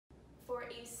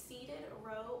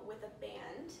row with a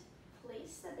band.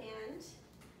 Place the band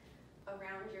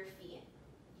around your feet.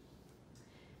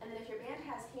 And then if your band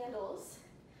has handles,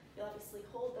 you'll obviously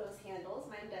hold those handles.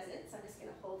 Mine doesn't, so I'm just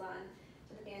gonna hold on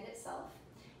to the band itself.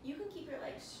 You can keep your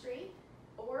legs straight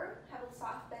or have a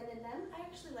soft bend in them. I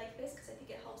actually like this because I think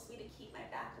it helps me to keep my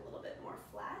back a little bit more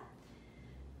flat.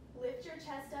 Lift your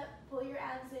chest up, pull your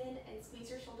abs in, and squeeze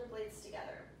your shoulder blades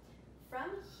together. From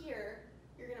here,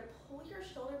 you're gonna pull your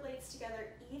shoulder blades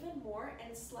together even more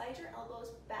and slide your elbows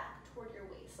back toward your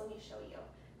waist. Let me show you.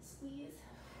 Squeeze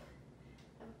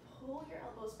and pull your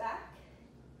elbows back.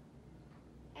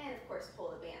 And of course, pull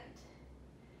the band.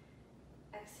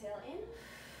 Exhale in.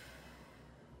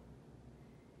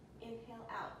 Inhale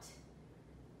out.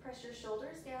 Press your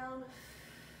shoulders down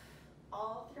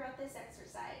all throughout this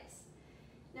exercise.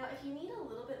 Now, if you need a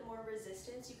little bit more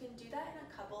resistance, you can do that in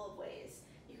a couple of ways.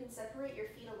 You can separate your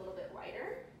feet a little bit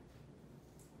wider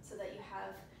so that you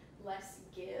have less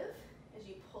give as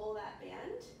you pull that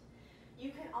band.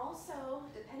 You can also,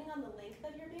 depending on the length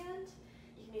of your band,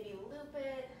 you can maybe loop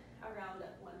it around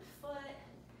 1 foot,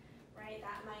 right?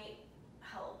 That might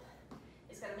help.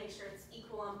 It's got to make sure it's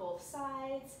equal on both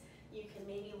sides. You can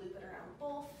maybe loop it around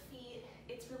both feet.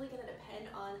 It's really going to depend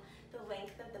on the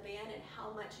length of the band and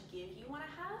how much give you want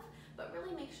to have, but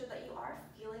really make sure that you are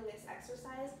feeling this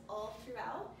exercise all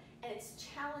throughout, and it's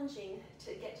challenging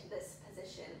to get to this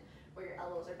position where your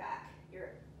elbows are back,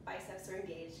 your biceps are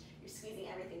engaged, you're squeezing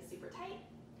everything super tight,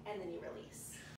 and then you release.